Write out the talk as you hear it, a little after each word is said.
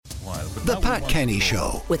while. But The Pat Kenny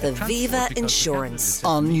Show with Aviva Insurance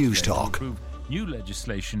on News Talk. New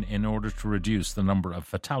legislation in order to reduce the number of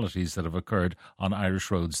fatalities that have occurred on Irish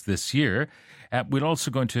roads this year. We're also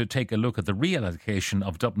going to take a look at the reallocation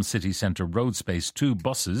of Dublin City Centre road space to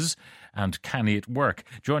buses, and can it work?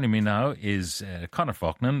 Joining me now is Conor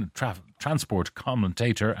Faughnan, transport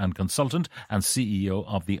commentator and consultant and CEO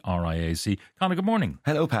of the RIAC. Conor, good morning.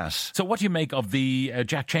 Hello, Pat. So what do you make of the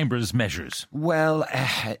Jack Chambers measures? Well,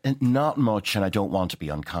 not much, and I don't want to be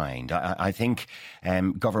unkind. I think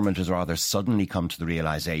government has rather suddenly come to the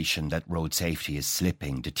realisation that road safety is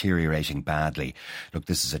slipping, deteriorating badly. Look,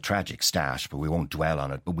 this is a tragic stat, but we won't dwell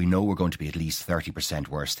on it. But we know we're going to be at least 30%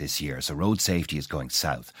 worse this year. So road safety is going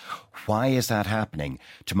south. Why is that happening?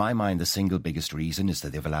 To my mind, the single biggest reason is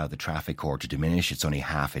that they've allowed the traffic court to diminish. It's only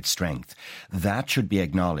half its strength. That should be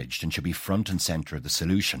acknowledged and should be front and centre of the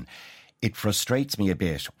solution. It frustrates me a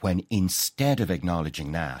bit when instead of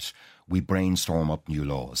acknowledging that, we brainstorm up new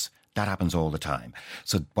laws. That happens all the time.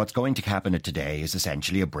 So what's going to Cabinet today is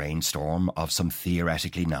essentially a brainstorm of some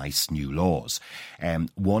theoretically nice new laws.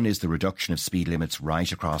 One is the reduction of speed limits right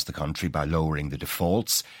across the country by lowering the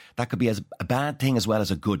defaults. That could be a bad thing as well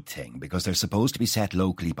as a good thing, because they're supposed to be set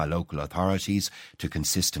locally by local authorities to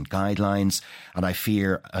consistent guidelines. And I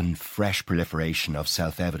fear a fresh proliferation of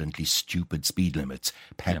self-evidently stupid speed limits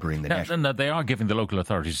peppering the network. Now, they are giving the local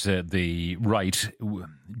authorities the right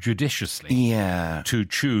judiciously to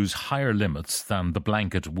choose higher limits than the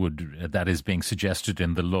blanket that is being suggested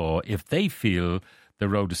in the law if they feel the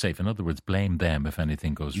road is safe. In other words, blame them if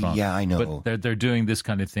anything goes wrong. Yeah, I know. But they're doing this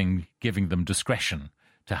kind of thing, giving them discretion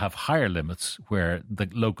to have higher limits where the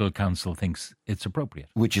local council thinks it's appropriate.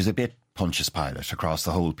 Which is a bit Pontius Pilate across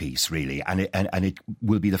the whole piece, really. And it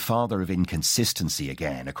will be the father of inconsistency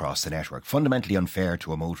again across the network. Fundamentally unfair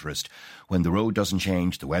to a motorist when the road doesn't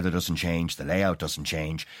change, the weather doesn't change, the layout doesn't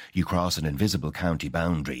change. You cross an invisible county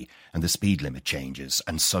boundary and the speed limit changes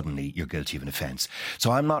and suddenly you're guilty of an offence.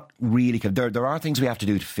 So I'm not really... There are things we have to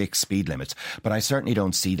do to fix speed limits, but I certainly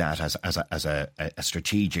don't see that as a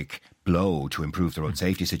strategic blow to improve the road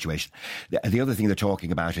safety situation. The other thing they're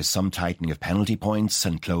talking about is some tightening of penalty points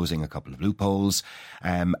and closing a couple of loopholes.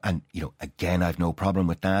 And, again, I've no problem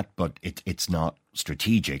with that, but it's not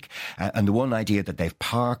strategic. And the one idea that they've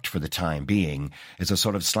parked for the time being is a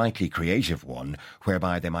sort of slightly creative one,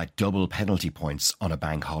 whereby they might double penalty points on a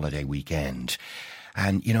bank holiday weekend.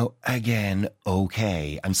 And, again,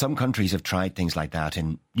 okay. And some countries have tried things like that.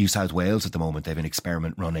 In New South Wales at the moment, they have an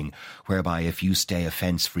experiment running whereby if you stay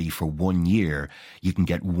offence-free for 1 year, you can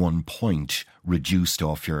get 1 point reduced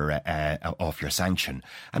off your sanction.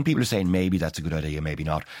 And people are saying maybe that's a good idea, maybe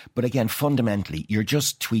not. But again, fundamentally, you're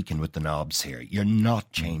just tweaking with the knobs here. You're not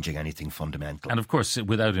changing anything fundamental. And of course,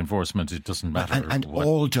 without enforcement, it doesn't matter. And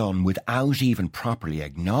all done without even properly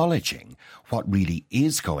acknowledging what really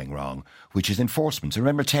is going wrong, which is enforcement. So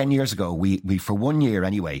remember 10 years ago, we for 1 year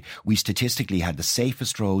anyway, we statistically had the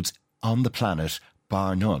safest roads on the planet,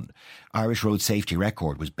 bar none. Irish road safety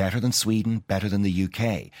record was better than Sweden, better than the UK.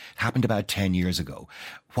 It happened about 10 years ago.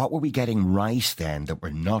 What were we getting right then that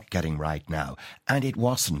we're not getting right now? And it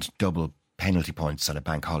wasn't double penalty points on a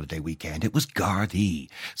bank holiday weekend. It was Gardaí.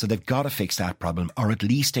 So they've got to fix that problem, or at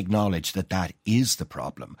least acknowledge that that is the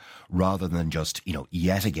problem, rather than just,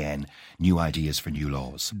 yet again, new ideas for new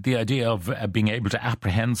laws. The idea of being able to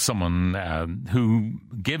apprehend someone who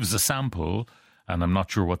gives a sample, and I'm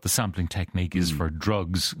not sure what the sampling technique is for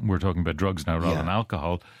drugs. We're talking about drugs now rather than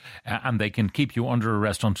alcohol. And they can keep you under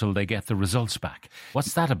arrest until they get the results back.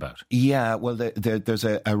 What's that about? Yeah, well, there's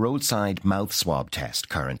a roadside mouth swab test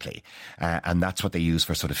currently. And that's what they use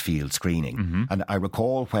for sort of field screening. Mm-hmm. And I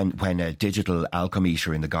recall when a digital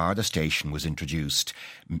alcometer in the Garda station was introduced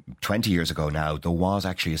 20 years ago now, there was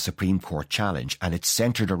actually a Supreme Court challenge, and it's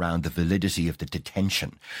centred around the validity of the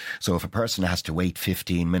detention. So if a person has to wait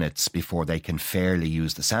 15 minutes before they can fairly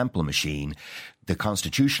use the sample machine, the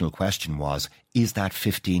constitutional question was, is that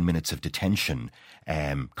 15 minutes of detention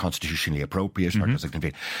constitutionally appropriate, or does it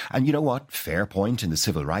convey? And you know what? Fair point in the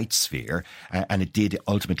civil rights sphere, and it did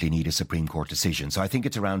ultimately need a Supreme Court decision. So I think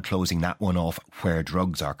it's around closing that one off where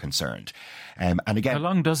drugs are concerned. And again, how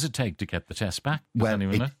long does it take to get the test back?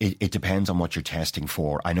 It depends on what you're testing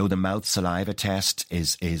for. I know the mouth saliva test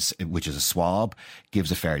which is a swab,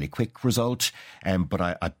 gives a fairly quick result. But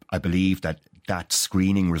I believe that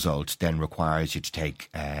screening result then requires you to take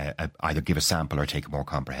either give a sample or take a more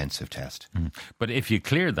comprehensive test. But if you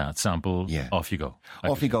clear that sample, off you go.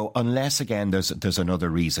 Off you go, unless again there's another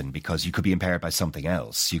reason, because you could be impaired by something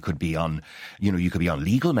else. You could be on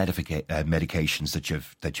legal medications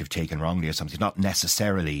that you've taken wrongly or something. Not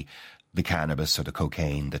necessarily the cannabis or the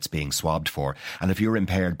cocaine that's being swabbed for. And if you're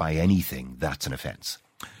impaired by anything, that's an offence.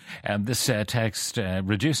 And this text,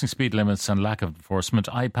 reducing speed limits and lack of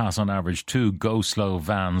enforcement. I pass on average 2 go-slow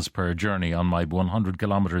vans per journey on my 100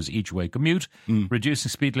 kilometres each way commute. Reducing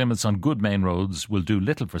speed limits on good main roads will do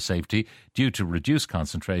little for safety due to reduced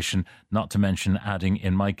concentration, not to mention adding,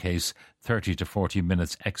 in my case, 30 to 40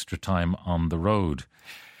 minutes extra time on the road.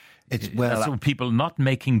 So people not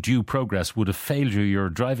making due progress would have failed your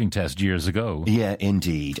driving test years ago. Yeah,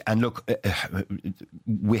 indeed. And look,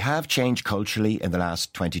 we have changed culturally in the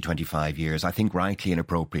last 20, 25 years, I think rightly and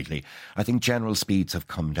appropriately. I think general speeds have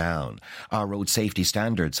come down. Our road safety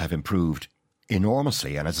standards have improved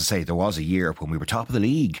enormously. And as I say, there was a year when we were top of the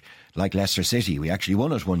league, like Leicester City. We actually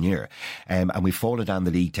won it one year. And we've fallen down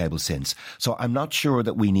the league table since. So I'm not sure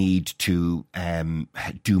that we need to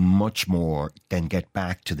do much more than get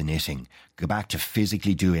back to the knitting, go back to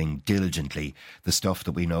physically doing diligently the stuff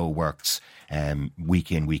that we know works week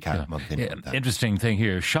in, week out, month in, month out. Interesting thing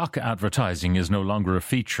here, shock advertising is no longer a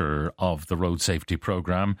feature of the road safety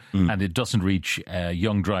programme, and it doesn't reach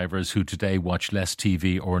young drivers who today watch less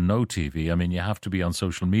TV or no TV. I mean, you have to be on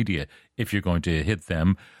social media if you're going to hit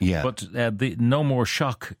them. Yeah. But no more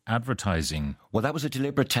shock advertising. Well, that was a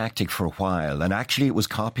deliberate tactic for a while, and actually it was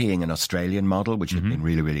copying an Australian model, which had been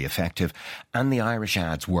really, really effective, and the Irish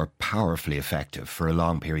ads were powerfully effective for a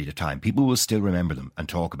long period of time. People will still remember them and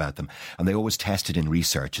talk about them, and they always tested in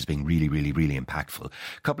research as being really, really, really impactful.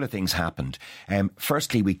 A couple of things happened.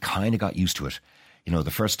 Firstly, we kind of got used to it. You know,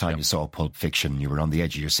 the first time you saw Pulp Fiction, you were on the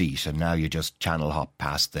edge of your seat, and now you just channel hop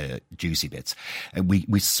past the juicy bits.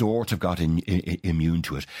 We sort of got immune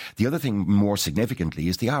to it. The other thing, more significantly,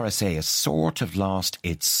 is the RSA has sort of lost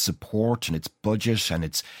its support and its budget and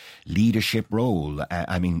its leadership role.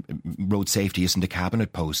 I mean, road safety isn't a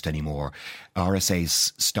cabinet post anymore.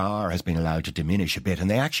 RSA's star has been allowed to diminish a bit, and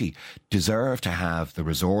they actually deserve to have the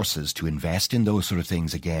resources to invest in those sort of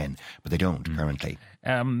things again, but they don't currently.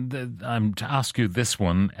 I'm to ask you this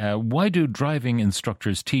one. Why do driving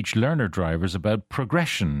instructors teach learner drivers about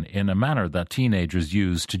progression in a manner that teenagers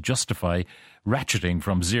use to justify ratcheting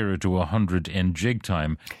from 0 to 100 in jig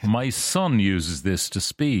time? My son uses this to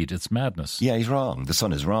speed. It's madness. Yeah, he's wrong. The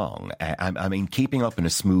son is wrong. I mean, keeping up in a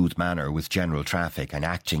smooth manner with general traffic and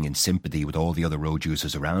acting in sympathy with all the other road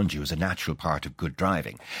users around you is a natural part of good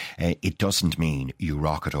driving. It doesn't mean you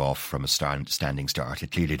rocket off from a standing start.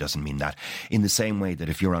 It clearly doesn't mean that. In the same way that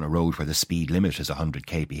if you're on a road where the speed limit is 100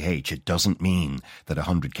 kph, it doesn't mean that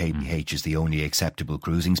 100 kph is the only acceptable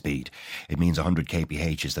cruising speed. It means 100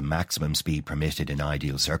 kph is the maximum speed permitted in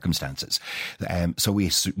ideal circumstances. So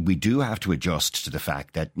we do have to adjust to the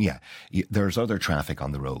fact that, there's other traffic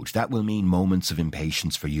on the road. That will mean moments of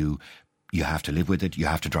impatience for you. You have to live with it. You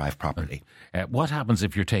have to drive properly. What happens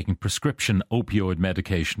if you're taking prescription opioid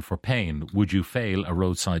medication for pain? Would you fail a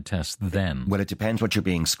roadside test then? Well, it depends what you're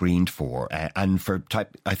being screened for. And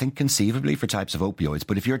I think conceivably for types of opioids.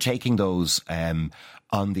 But if you're taking those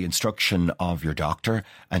on the instruction of your doctor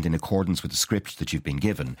and in accordance with the script that you've been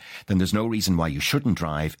given, then there's no reason why you shouldn't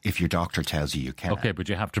drive if your doctor tells you can. Okay, but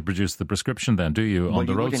you have to produce the prescription then, do you, on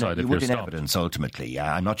the roadside if you're stopped? You would in evidence, ultimately.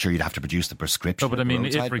 I'm not sure you'd have to produce the prescription. No, but I mean,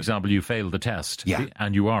 if, for example, you fail the test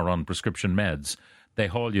and you are on prescription meds, they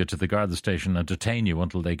haul you to the Garda station and detain you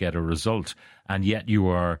until they get a result, and yet you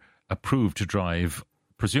are approved to drive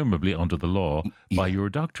presumably under the law by your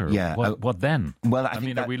doctor. Yeah. What then? Well, I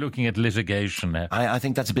mean, are we looking at litigation? I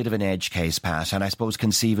think that's a bit of an edge case, Pat, and I suppose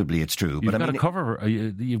conceivably it's true. You've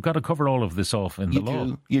got to cover all of this off in the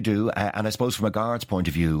law. You do, and I suppose from a guard's point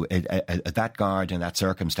of view, that guard in that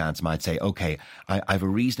circumstance might say, okay, I have a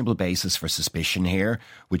reasonable basis for suspicion here,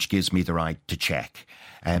 which gives me the right to check.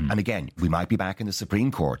 And again, we might be back in the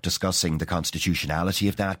Supreme Court discussing the constitutionality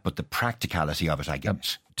of that, but the practicality of it, I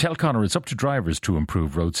get. Tell Conor it's up to drivers to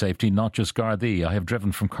improve road safety, not just Gardaí. I have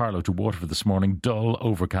driven from Carlow to Waterford this morning, dull,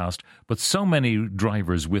 overcast, but so many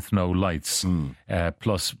drivers with no lights,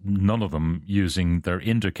 plus none of them using their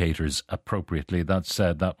indicators appropriately. That's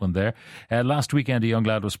that one there. Last weekend, a young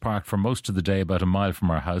lad was parked for most of the day about a mile from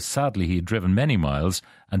our house. Sadly, he had driven many miles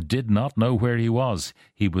and did not know where he was.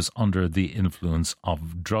 He was under the influence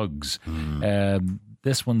of drugs.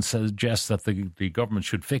 This one suggests that the government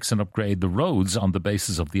should fix and upgrade the roads on the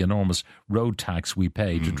basis of the enormous road tax we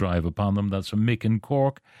pay to drive upon them. That's from Mick in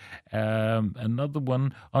Cork. Another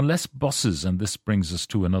one, unless buses, and this brings us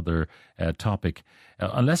to another topic,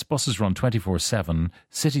 unless buses run 24/7,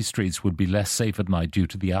 city streets would be less safe at night due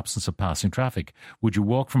to the absence of passing traffic. Would you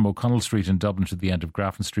walk from O'Connell Street in Dublin to the end of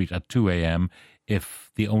Grafton Street at 2 a.m. if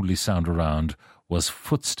the only sound around was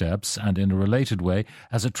footsteps. And in a related way,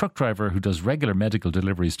 as a truck driver who does regular medical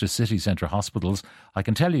deliveries to city centre hospitals, I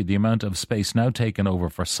can tell you the amount of space now taken over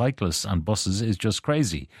for cyclists and buses is just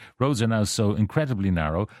crazy. Roads are now so incredibly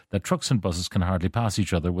narrow that trucks and buses can hardly pass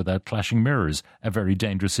each other without clashing mirrors, a very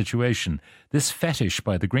dangerous situation. This fetish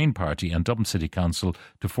by the Green Party and Dublin City Council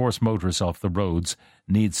to force motorists off the roads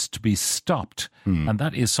needs to be stopped. And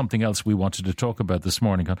that is something else we wanted to talk about this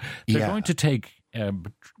morning. They're going to take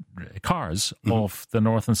cars off the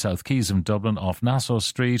North and South Quays in Dublin, off Nassau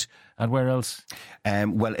Street, and where else?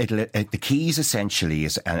 Well, the Quays essentially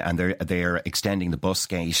is, and they're extending the bus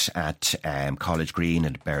gate at College Green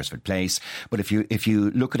and Beresford Place. But if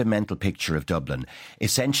you look at a mental picture of Dublin,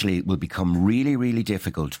 essentially it will become really, really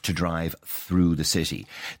difficult to drive through the city.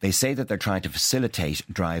 They say that they're trying to facilitate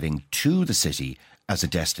driving to the city as a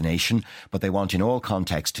destination, but they want in all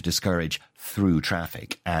contexts to discourage through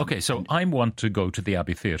traffic. So I want to go to the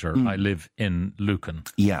Abbey Theatre. I live in Lucan.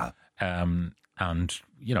 Yeah. And,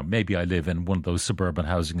 maybe I live in one of those suburban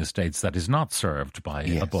housing estates that is not served by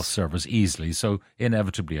a bus service easily. So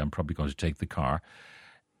inevitably, I'm probably going to take the car.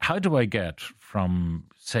 How do I get from,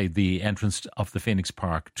 say, the entrance of the Phoenix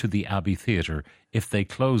Park to the Abbey Theatre if they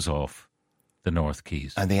close off the North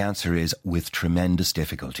Quays? And the answer is with tremendous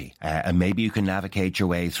difficulty. And maybe you can navigate your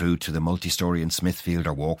way through to the multi-storey in Smithfield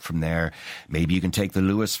or walk from there. Maybe you can take the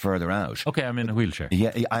Lewis further out. Okay, I'm in a wheelchair.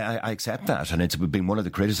 Yeah, I accept that. And it's been one of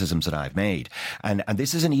the criticisms that I've made. And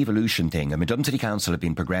this is an evolution thing. I mean, Dublin City Council have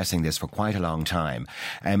been progressing this for quite a long time.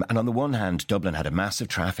 And on the one hand, Dublin had a massive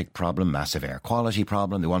traffic problem, massive air quality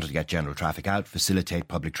problem. They wanted to get general traffic out, facilitate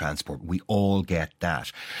public transport. We all get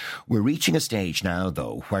that. We're reaching a stage now,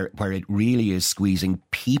 though, where it really is squeezing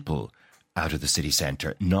people out of the city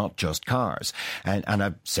centre, not just cars. And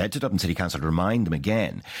I've said to Dublin City Council to remind them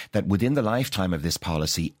again that within the lifetime of this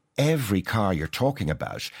policy, every car you're talking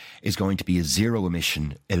about is going to be a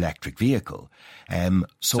zero-emission electric vehicle.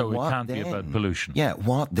 So it can't be about pollution. Yeah,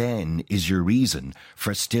 what then is your reason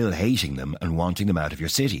for still hating them and wanting them out of your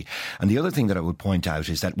city? And the other thing that I would point out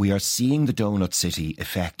is that we are seeing the Donut City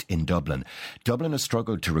effect in Dublin. Dublin has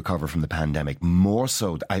struggled to recover from the pandemic more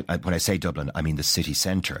so. When I say Dublin, I mean the city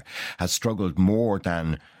centre has struggled more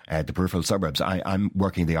than the peripheral suburbs. I'm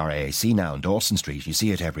working the RAAC now on Dawson Street. You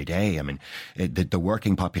see it every day. I mean, the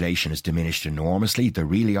working population has diminished enormously. There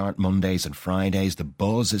really aren't Mondays and Fridays. The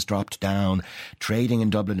buzz has dropped down. Trading in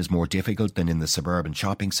Dublin is more difficult than in the suburban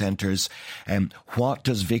shopping centres. What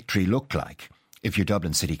does victory look like if you're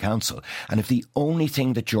Dublin City Council? And if the only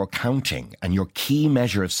thing that you're counting and your key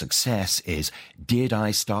measure of success is, did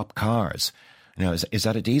I stop cars? Now, is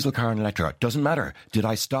that a diesel car or an electric car? Doesn't matter. Did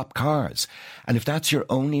I stop cars? And if that's your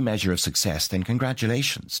only measure of success, then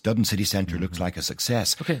congratulations. Dublin City Centre looks like a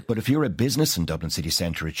success. Okay. But if you're a business in Dublin City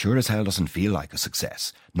Centre, it sure as hell doesn't feel like a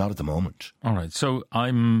success. Not at the moment. All right. So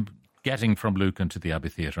I'm getting from Lucan to the Abbey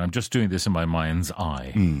Theatre. I'm just doing this in my mind's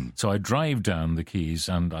eye. So I drive down the quays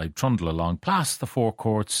and I trundle along past the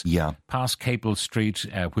forecourts, past Capel Street,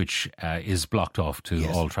 which is blocked off to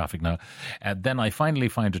all traffic now. Then I finally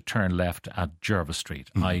find a turn left at Jervis Street.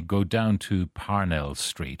 I go down to Parnell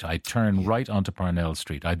Street. I turn right onto Parnell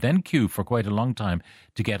Street. I then queue for quite a long time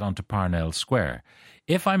to get onto Parnell Square.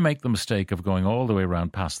 If I make the mistake of going all the way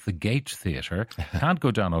around past the Gate Theatre, can't go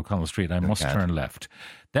down O'Connell Street, I must turn left.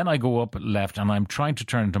 Then I go up left and I'm trying to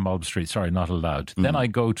turn into Mulb Street. Sorry, not allowed. Then I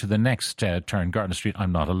go to the next turn, Gardner Street.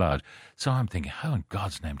 I'm not allowed. So I'm thinking, how in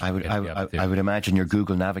God's name do I get I would imagine your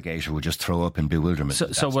Google Navigator would just throw up in bewilderment.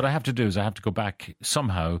 So what I have to do is I have to go back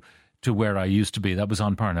somehow to where I used to be. That was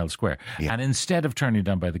on Parnell Square. Yeah. And instead of turning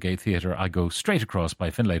down by the Gate Theatre, I go straight across by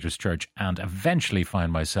Finlayter's Church and eventually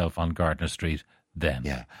find myself on Gardner Street then.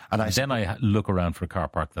 Yeah. And then I look around for a car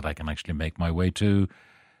park that I can actually make my way to,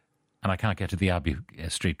 and I can't get to the Abbey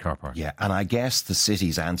Street car park. Yeah, and I guess the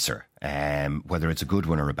city's answer, whether it's a good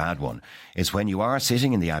one or a bad one, is when you are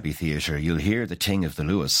sitting in the Abbey Theatre, you'll hear the ting of the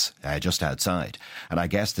Lewis just outside. And I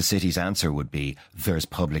guess the city's answer would be, there's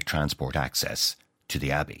public transport access to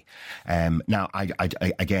the Abbey. Now, I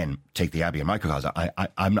again, take the Abbey in microcosm.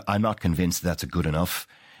 I'm not convinced that's a good enough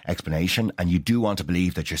explanation, and you do want to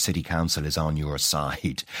believe that your city council is on your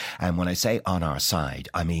side. And when I say on our side,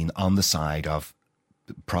 I mean on the side of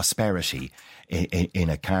prosperity in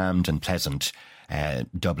a calmed and pleasant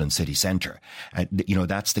Dublin City Centre.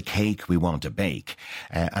 That's the cake we want to bake.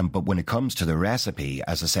 But when it comes to the recipe,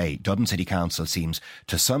 as I say, Dublin City Council seems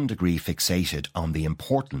to some degree fixated on the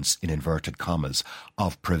importance, in inverted commas,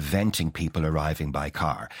 of preventing people arriving by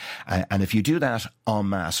car. And if you do that en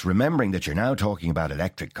masse, remembering that you're now talking about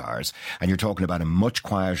electric cars, and you're talking about a much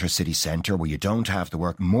quieter city centre where you don't have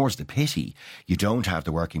more's the pity, you don't have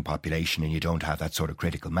the working population and you don't have that sort of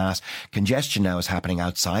critical mass. Congestion now is happening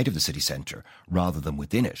outside of the city centre rather than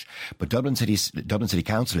within it. But Dublin City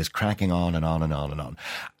Council is cracking on and on and on and on.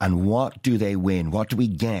 And what do they win? What do we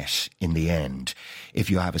get in the end if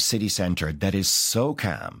you have a city centre that is so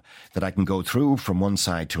calm that I can go through from one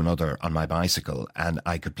side to another on my bicycle and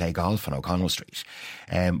I could play golf on O'Connell Street?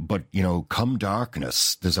 But come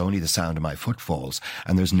darkness, there's only the sound of my footfalls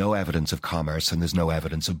and there's no evidence of commerce and there's no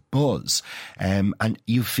evidence of buzz. And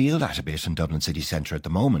you feel that a bit in Dublin City Centre at the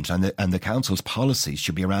moment, and the council's policies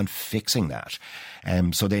should be around fixing that.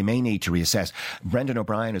 So they may need to reassess. Brendan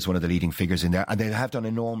O'Brien is one of the leading figures in there, and they have done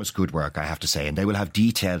enormous good work, I have to say, and they will have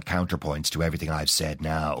detailed counterpoints to everything I've said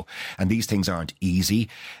now. And these things aren't easy,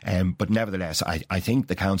 but nevertheless, I think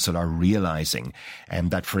the council are realising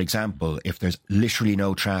that, for example, if there's literally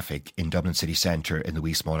no traffic in Dublin City Centre in the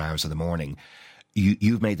wee small hours of the morning,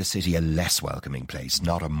 you've made the city a less welcoming place,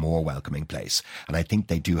 not a more welcoming place. And I think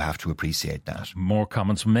they do have to appreciate that. More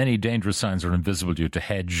comments. Many dangerous signs are invisible due to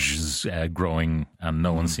hedges growing and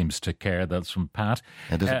no one seems to care. That's from Pat.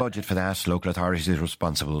 There's a budget for that. Local authorities are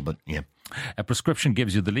responsible, but yeah. A prescription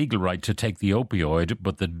gives you the legal right to take the opioid,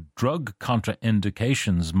 but the drug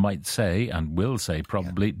contraindications might say, and will say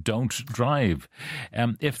probably, don't drive.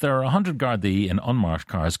 If there are 100 Gardaí in unmarked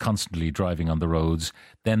cars constantly driving on the roads,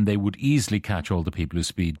 then they would easily catch all the people who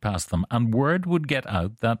speed past them. And word would get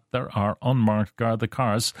out that there are unmarked Garda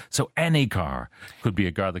cars. So any car could be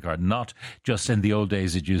a Garda car, not just in the old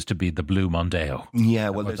days it used to be the blue Mondeo. Yeah,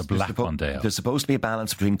 well, the black Mondeo. There's supposed to be a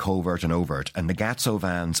balance between covert and overt. And the Gatso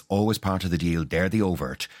vans, always part of the deal, they're the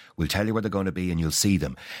overt. We'll tell you where they're going to be and you'll see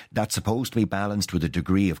them. That's supposed to be balanced with a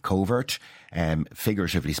degree of covert,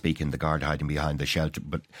 figuratively speaking, the guard hiding behind the shelter,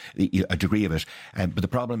 but a degree of it. But the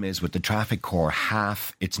problem is with the traffic core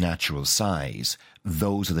half its natural size,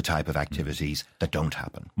 those are the type of activities that don't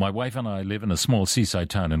happen. My wife and I live in a small seaside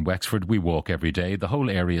town in Wexford. We walk every day. The whole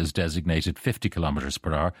area is designated 50 kilometres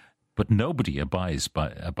per hour, but nobody abides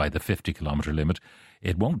by the 50 kilometre limit.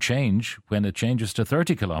 It won't change when it changes to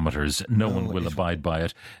 30 kilometres. No one will abide by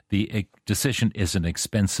it. The decision is an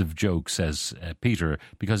expensive joke, says Peter,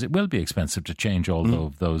 because it will be expensive to change all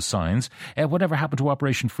of those signs. Whatever happened to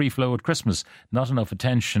Operation Free Flow at Christmas? Not enough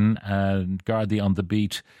attention and Gardaí on the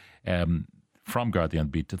beat. From Gardaí on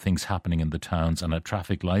the beat to things happening in the towns and at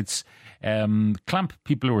traffic lights. Clamp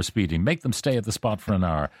people who are speeding. Make them stay at the spot for an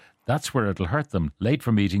hour. That's where it'll hurt them. Late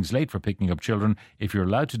for meetings, late for picking up children. If you're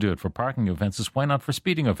allowed to do it for parking offences, why not for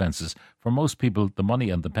speeding offences? For most people, the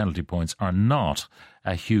money and the penalty points are not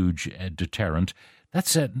a huge deterrent.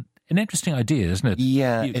 That's an interesting idea, isn't it?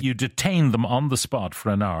 Yeah. You detain them on the spot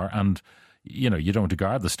for an hour and, you don't want a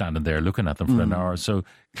guard that's standing there looking at them for an hour. So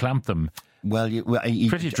clamp them. Well,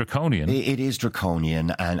 pretty draconian. It is draconian,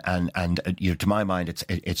 and to my mind,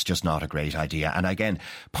 it's just not a great idea. And again,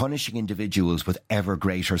 punishing individuals with ever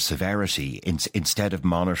greater severity instead of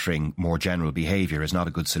monitoring more general behaviour is not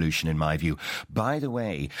a good solution in my view. By the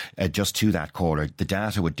way, just to that caller, the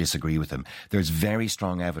data would disagree with him. There's very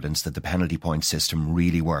strong evidence that the penalty point system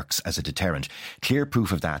really works as a deterrent. Clear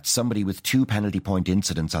proof of that: somebody with 2 penalty point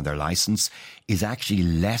incidents on their licence is actually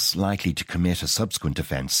less likely to commit a subsequent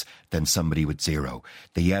offence than somebody with 0.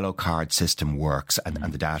 The yellow card system works and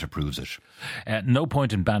the data proves it. No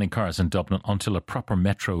point in banning cars in Dublin until a proper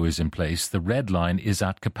metro is in place. The red line is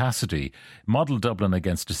at capacity. Model Dublin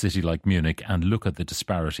against a city like Munich and look at the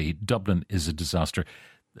disparity. Dublin is a disaster.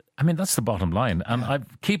 I mean, that's the bottom line. And I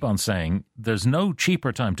keep on saying there's no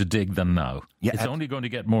cheaper time to dig than now. Yeah, it's only going to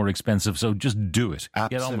get more expensive, so just do it.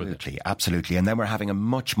 Absolutely, get on with it. Absolutely. And then we're having a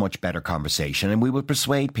much, much better conversation, and we will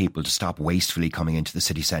persuade people to stop wastefully coming into the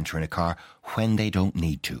city centre in a car when they don't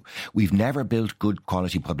need to. We've never built good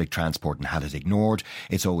quality public transport and had it ignored.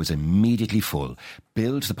 It's always immediately full.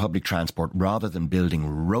 Build the public transport rather than building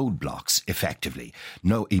roadblocks effectively.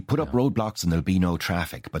 No, you put up roadblocks and there'll be no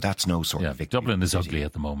traffic, but that's no sort of victory. Dublin is ugly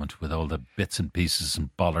at the moment with all the bits and pieces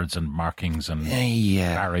and bollards and markings and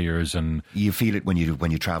barriers, and you feel it when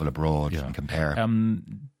you travel abroad and compare.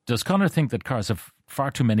 Does Conor think that cars have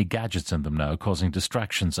far too many gadgets in them now, causing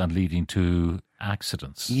distractions and leading to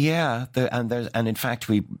accidents? Yeah, and in fact,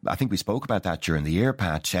 I think we spoke about that during the year,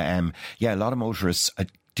 Pat. A lot of motorists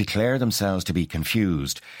declare themselves to be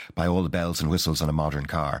confused by all the bells and whistles on a modern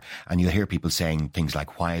car. And you'll hear people saying things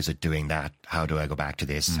like, why is it doing that? How do I go back to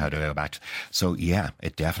this? How do I go back to... So, yeah,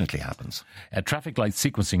 it definitely happens. Traffic light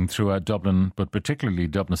sequencing throughout Dublin, but particularly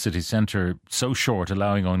Dublin City Centre, so short,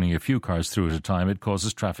 allowing only a few cars through at a time, it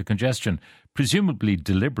causes traffic congestion, presumably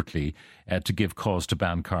deliberately to give cause to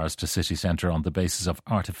ban cars to city centre on the basis of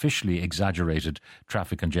artificially exaggerated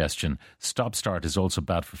traffic congestion. Stop-start is also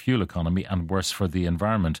bad for fuel economy and worse for the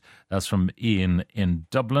environment. That's from Ian in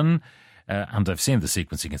Dublin. And I've seen the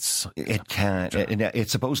sequencing.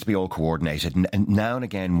 It's supposed to be all coordinated, and now and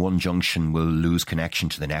again one junction will lose connection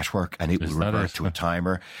to the network and it will revert to a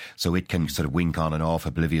timer, so it can sort of wink on and off,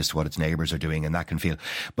 oblivious to what its neighbours are doing, and that can feel.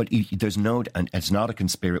 But there's no, and it's not a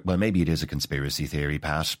conspiracy. Well, maybe it is a conspiracy theory,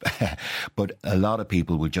 Pat, but a lot of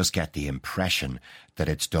people will just get the impression that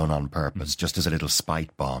it's done on purpose, just as a little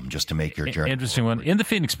spite bomb, just to make your journey. Interesting one. In the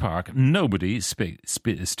Phoenix Park, nobody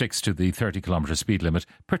sticks to the 30-kilometre speed limit,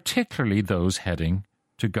 particularly those heading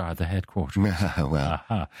to Garda headquarters.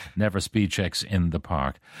 Well. Never speed checks in the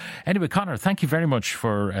park. Anyway, Conor, thank you very much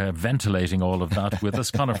for ventilating all of that with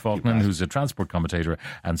us. Conor Faughnan, who's a transport commentator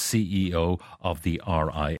and CEO of the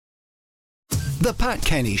RI. The Pat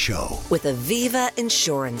Kenny Show. With Aviva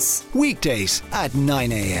Insurance. Weekdays at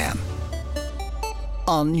 9 a.m.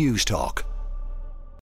 on News Talk.